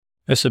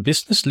As a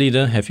business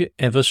leader, have you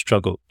ever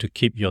struggled to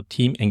keep your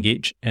team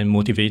engaged and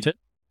motivated?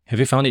 Have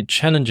you found it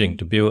challenging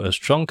to build a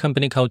strong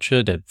company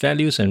culture that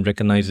values and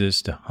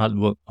recognizes the hard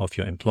work of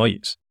your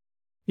employees?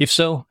 If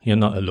so, you're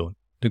not alone.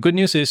 The good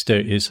news is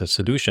there is a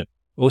solution.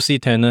 OC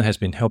Tanner has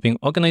been helping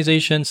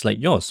organizations like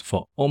yours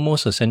for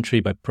almost a century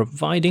by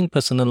providing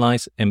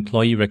personalized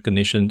employee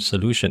recognition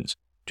solutions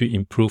to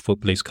improve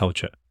workplace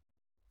culture.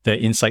 Their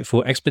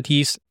insightful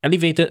expertise,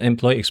 elevated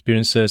employee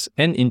experiences,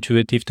 and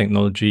intuitive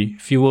technology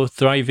fuel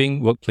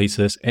thriving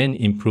workplaces and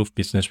improve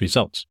business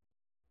results.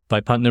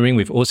 By partnering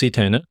with OC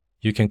Tanner,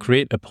 you can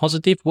create a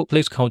positive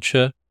workplace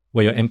culture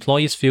where your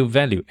employees feel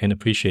valued and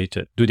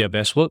appreciated, do their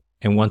best work,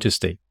 and want to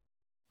stay.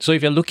 So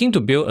if you're looking to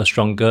build a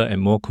stronger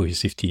and more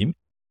cohesive team,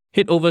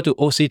 head over to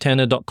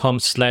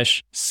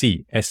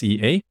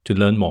octanner.com/CSEA to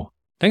learn more.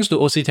 Thanks to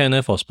OC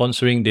Tanner for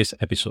sponsoring this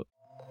episode.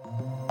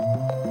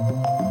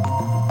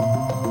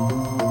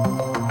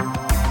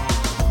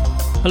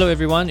 Hello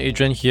everyone,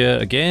 Adrian here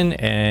again,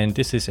 and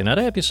this is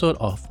another episode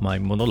of my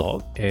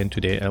monologue. And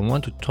today I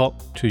want to talk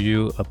to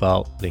you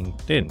about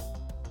LinkedIn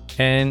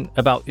and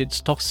about its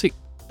toxic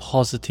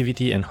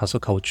positivity and hustle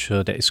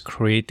culture that is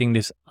creating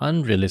this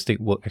unrealistic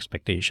work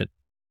expectation.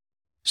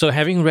 So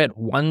having read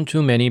one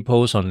too many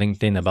posts on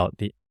LinkedIn about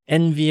the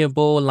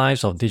enviable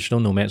lives of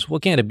digital nomads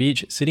working at the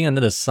beach, sitting under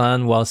the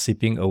sun while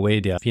sipping away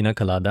their pina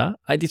colada,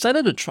 I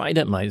decided to try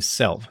that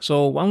myself.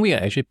 So one week I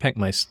actually packed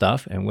my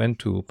stuff and went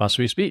to Pasir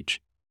Ris Beach.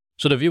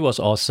 So the view was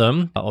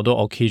awesome, although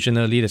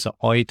occasionally there's an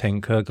oil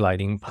tanker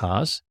gliding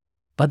past.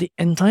 But the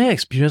entire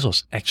experience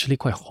was actually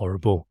quite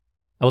horrible.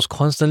 I was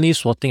constantly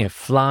swatting at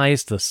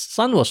flies, the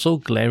sun was so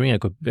glaring I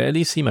could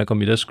barely see my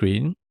computer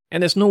screen,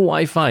 and there's no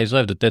Wi-Fi, so I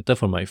have the data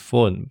from my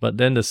phone, but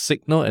then the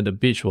signal at the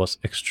beach was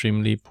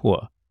extremely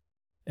poor.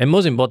 And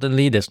most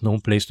importantly, there's no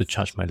place to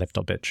charge my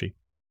laptop battery.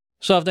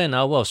 So after an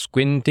hour of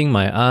squinting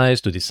my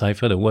eyes to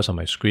decipher the words on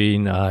my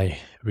screen, I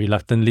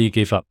reluctantly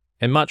gave up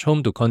and marched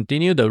home to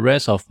continue the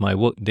rest of my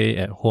workday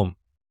at home.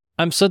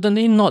 I'm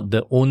certainly not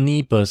the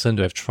only person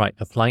to have tried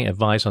applying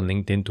advice on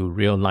LinkedIn to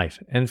real life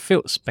and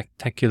failed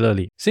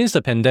spectacularly. Since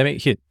the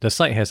pandemic hit, the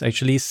site has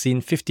actually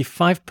seen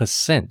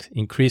 55%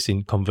 increase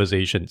in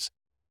conversations.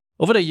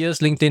 Over the years,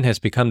 LinkedIn has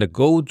become the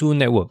go-to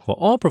network for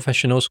all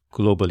professionals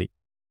globally.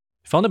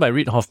 Founded by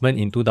Reid Hoffman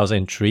in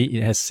 2003,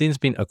 it has since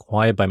been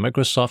acquired by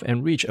Microsoft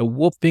and reached a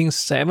whopping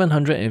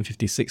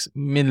 756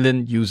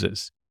 million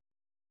users.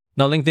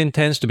 Now, LinkedIn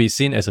tends to be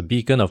seen as a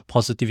beacon of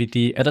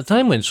positivity at a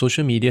time when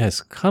social media has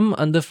come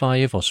under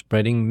fire for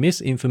spreading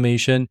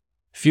misinformation,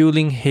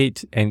 fueling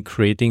hate, and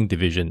creating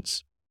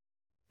divisions.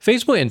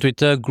 Facebook and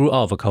Twitter grew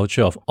out of a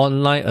culture of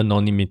online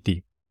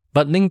anonymity,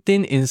 but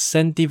LinkedIn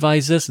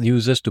incentivizes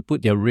users to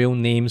put their real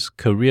names,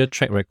 career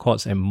track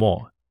records, and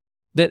more.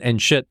 That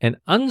ensured an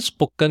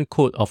unspoken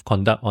code of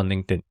conduct on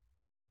LinkedIn.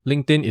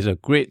 LinkedIn is a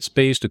great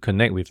space to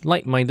connect with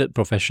like-minded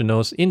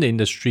professionals in the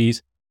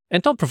industries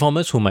and top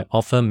performers who might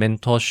offer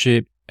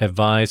mentorship,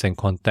 advice, and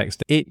context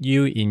to aid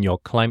you in your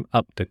climb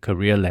up the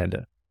career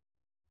ladder.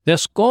 There are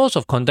scores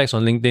of contacts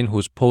on LinkedIn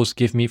whose posts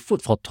give me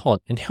food for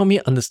thought and help me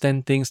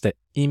understand things that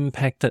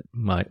impacted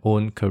my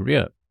own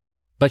career.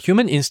 But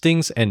human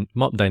instincts and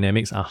mob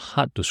dynamics are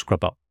hard to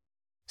scrub out.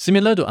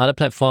 Similar to other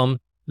platforms,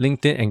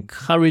 LinkedIn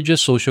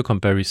encourages social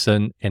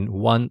comparison and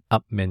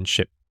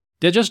one-upmanship.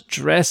 They're just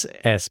dressed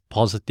as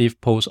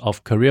positive posts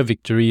of career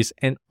victories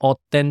and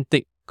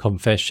authentic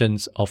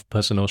confessions of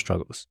personal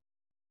struggles.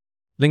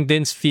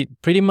 LinkedIn's feed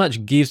pretty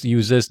much gives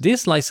users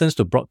this license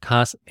to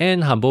broadcast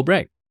and humble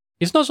brag.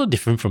 It's not so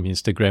different from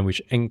Instagram,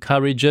 which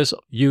encourages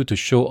you to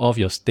show off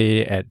your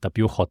stay at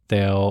W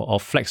Hotel or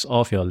flex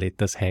off your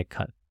latest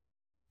haircut.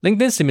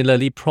 LinkedIn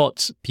similarly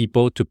prods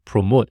people to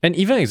promote and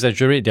even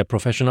exaggerate their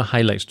professional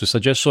highlights to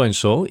suggest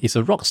so-and-so is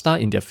a rock star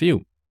in their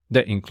field.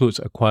 That includes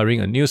acquiring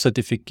a new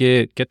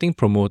certificate, getting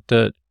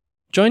promoted,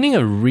 joining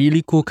a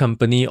really cool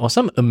company, or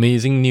some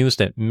amazing news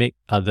that make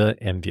others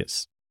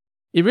envious.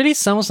 It really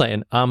sounds like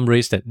an arm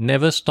race that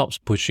never stops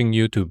pushing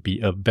you to be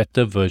a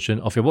better version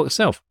of your work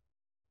self.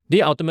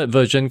 The ultimate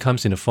version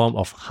comes in the form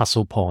of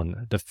hustle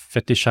porn, the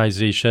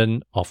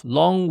fetishization of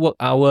long work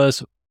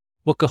hours,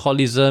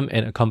 workaholism,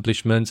 and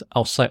accomplishments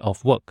outside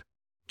of work,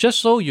 just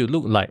so you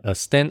look like a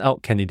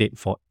standout candidate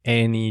for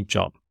any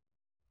job.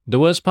 The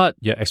worst part,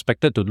 you're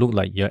expected to look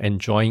like you're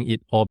enjoying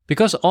it all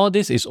because all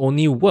this is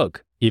only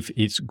work if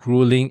it's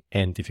grueling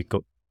and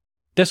difficult.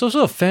 There's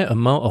also a fair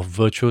amount of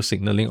virtual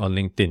signaling on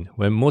LinkedIn,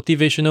 where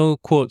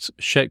motivational quotes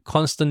shared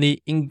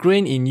constantly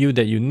ingrain in you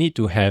that you need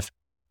to have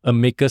a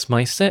maker's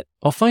mindset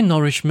or find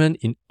nourishment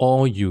in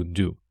all you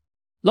do.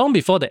 Long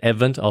before the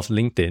advent of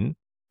LinkedIn,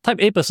 Type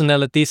A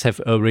personalities have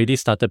already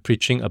started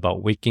preaching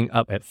about waking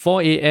up at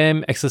 4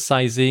 a.m.,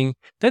 exercising,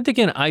 then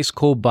taking an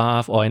ice-cold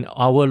bath or an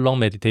hour-long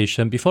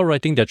meditation before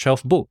writing their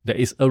 12th book that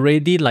is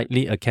already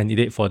likely a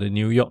candidate for the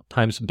New York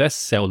Times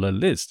bestseller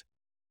list.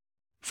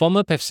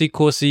 Former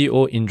PepsiCo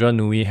CEO Indra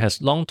Nooyi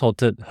has long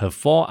touted her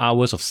 4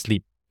 hours of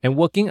sleep and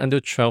working until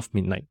 12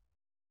 midnight.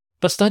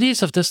 But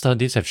studies after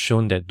studies have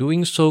shown that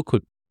doing so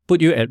could put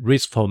you at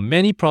risk for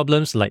many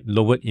problems like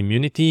lowered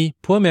immunity,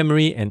 poor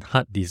memory, and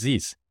heart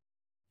disease.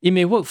 It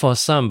may work for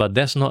some, but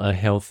that's not a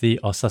healthy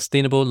or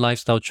sustainable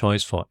lifestyle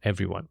choice for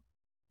everyone.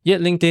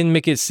 Yet LinkedIn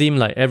make it seem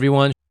like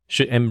everyone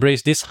should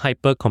embrace this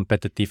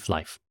hyper-competitive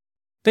life.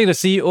 Take the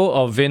CEO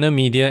of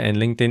VaynerMedia and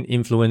LinkedIn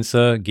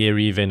influencer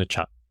Gary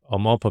Vaynerchuk, or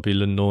more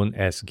popularly known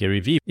as Gary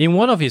V. In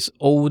one of his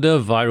older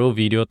viral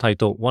video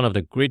titled "One of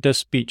the Greatest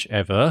Speech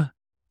Ever,"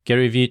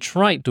 Gary V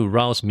tried to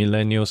rouse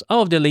millennials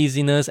out of their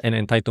laziness and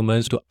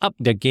entitlements to up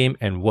their game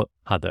and work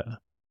harder.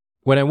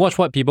 When I watch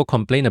what people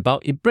complain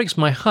about, it breaks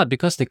my heart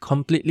because they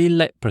completely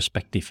lack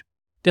perspective.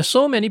 There's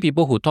so many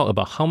people who talk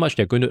about how much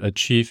they're going to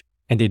achieve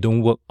and they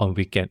don't work on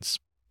weekends,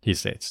 he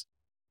says.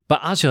 But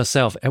ask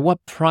yourself, at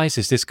what price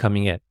is this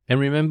coming at? And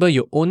remember,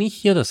 you only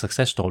hear the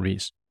success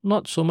stories,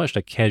 not so much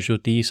the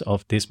casualties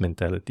of this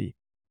mentality.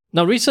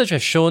 Now, research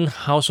has shown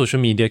how social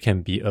media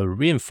can be a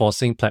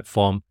reinforcing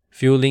platform,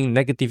 fueling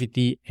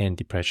negativity and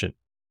depression.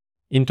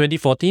 In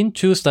 2014,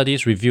 2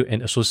 studies reviewed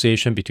an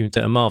association between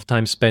the amount of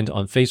time spent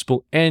on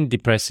Facebook and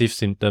depressive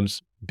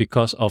symptoms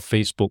because of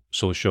Facebook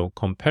social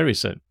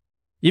comparison.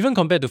 Even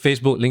compared to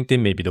Facebook,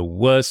 LinkedIn may be the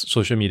worst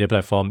social media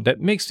platform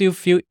that makes you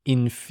feel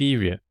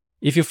inferior.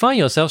 If you find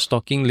yourself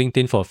stalking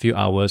LinkedIn for a few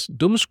hours,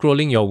 doom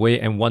scrolling your way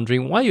and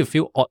wondering why you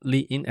feel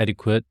oddly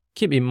inadequate,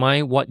 keep in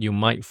mind what you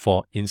might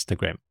for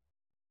Instagram.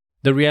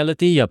 The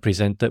reality you're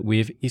presented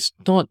with is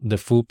not the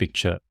full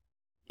picture.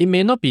 It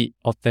may not be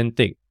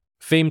authentic.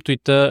 Famed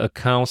Twitter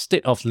account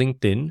State of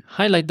LinkedIn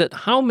highlighted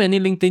how many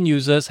LinkedIn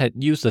users had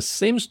used the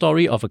same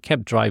story of a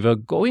cab driver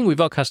going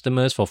without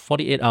customers for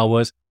 48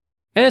 hours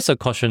as a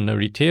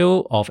cautionary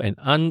tale of an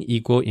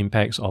unequal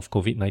impacts of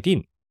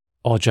COVID-19,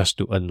 or just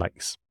to earn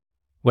likes.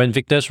 When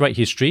victors write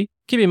history,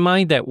 keep in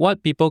mind that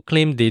what people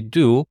claim they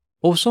do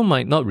also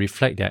might not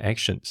reflect their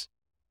actions.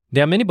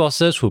 There are many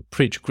bosses who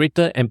preach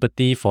greater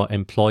empathy for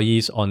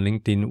employees on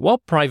LinkedIn while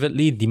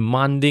privately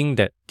demanding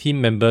that team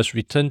members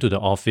return to the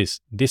office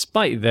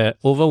despite their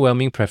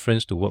overwhelming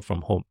preference to work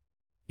from home.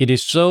 It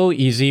is so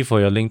easy for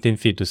your LinkedIn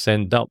feed to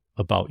send doubt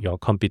about your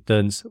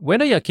competence,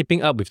 whether you're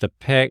keeping up with the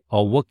pack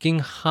or working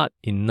hard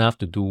enough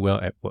to do well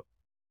at work.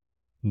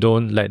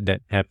 Don't let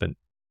that happen.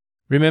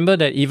 Remember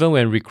that even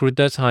when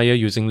recruiters hire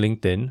using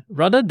LinkedIn,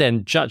 rather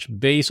than judge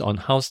based on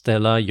how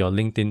stellar your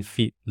LinkedIn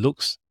feed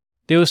looks,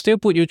 they will still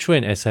put you through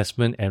an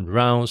assessment and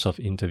rounds of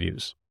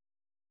interviews.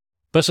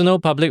 Personal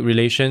public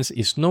relations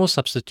is no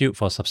substitute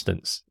for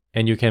substance,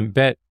 and you can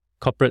bet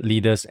corporate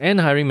leaders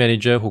and hiring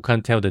managers who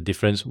can't tell the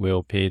difference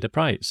will pay the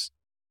price.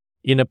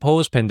 In a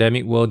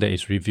post-pandemic world that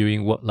is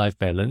reviewing work-life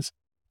balance,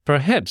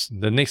 perhaps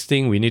the next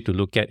thing we need to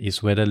look at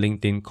is whether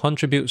LinkedIn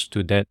contributes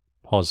to that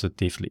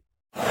positively.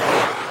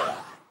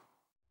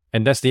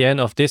 And that's the end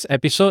of this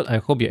episode. I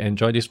hope you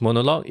enjoyed this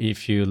monologue.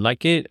 If you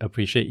like it,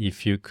 appreciate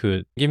if you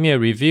could give me a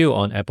review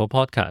on Apple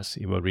Podcasts.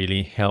 It will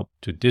really help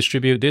to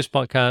distribute this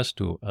podcast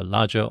to a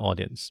larger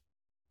audience.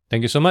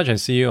 Thank you so much and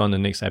see you on the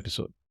next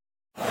episode.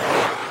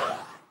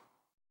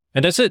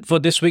 And that's it for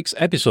this week's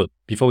episode.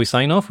 Before we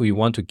sign off, we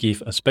want to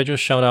give a special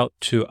shout out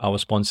to our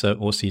sponsor,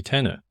 OC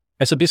Tanner.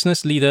 As a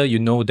business leader, you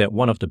know that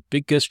one of the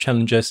biggest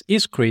challenges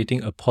is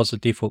creating a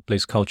positive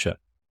workplace culture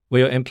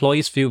where your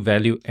employees feel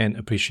valued and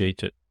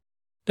appreciated.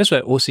 That's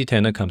where OC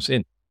Tanner comes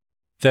in.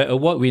 Their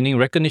award-winning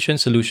recognition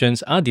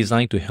solutions are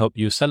designed to help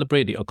you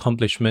celebrate the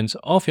accomplishments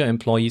of your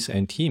employees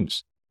and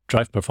teams,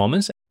 drive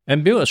performance,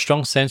 and build a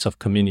strong sense of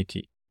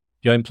community.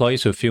 Your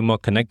employees will feel more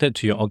connected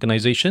to your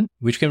organization,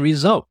 which can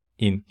result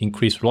in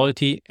increased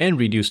loyalty and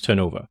reduced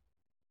turnover.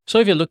 So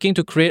if you're looking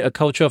to create a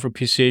culture of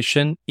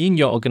appreciation in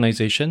your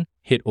organization,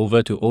 head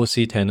over to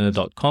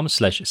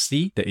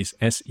octanner.com/C, that is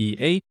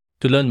SEA,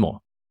 to learn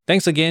more.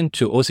 Thanks again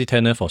to OC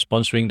Tanner for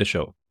sponsoring the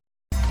show.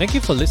 Thank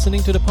you for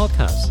listening to the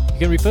podcast. You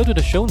can refer to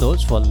the show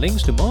notes for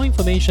links to more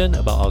information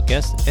about our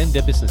guests and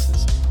their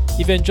businesses.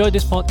 If you enjoyed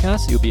this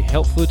podcast, it would be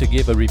helpful to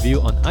give a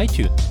review on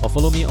iTunes or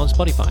follow me on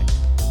Spotify.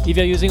 If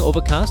you're using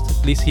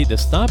Overcast, please hit the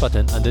star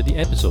button under the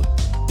episode.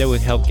 That will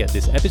help get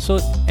this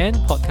episode and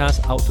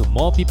podcast out to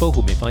more people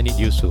who may find it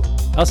useful.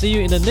 I'll see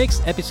you in the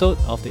next episode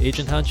of The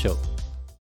Agent Han Show.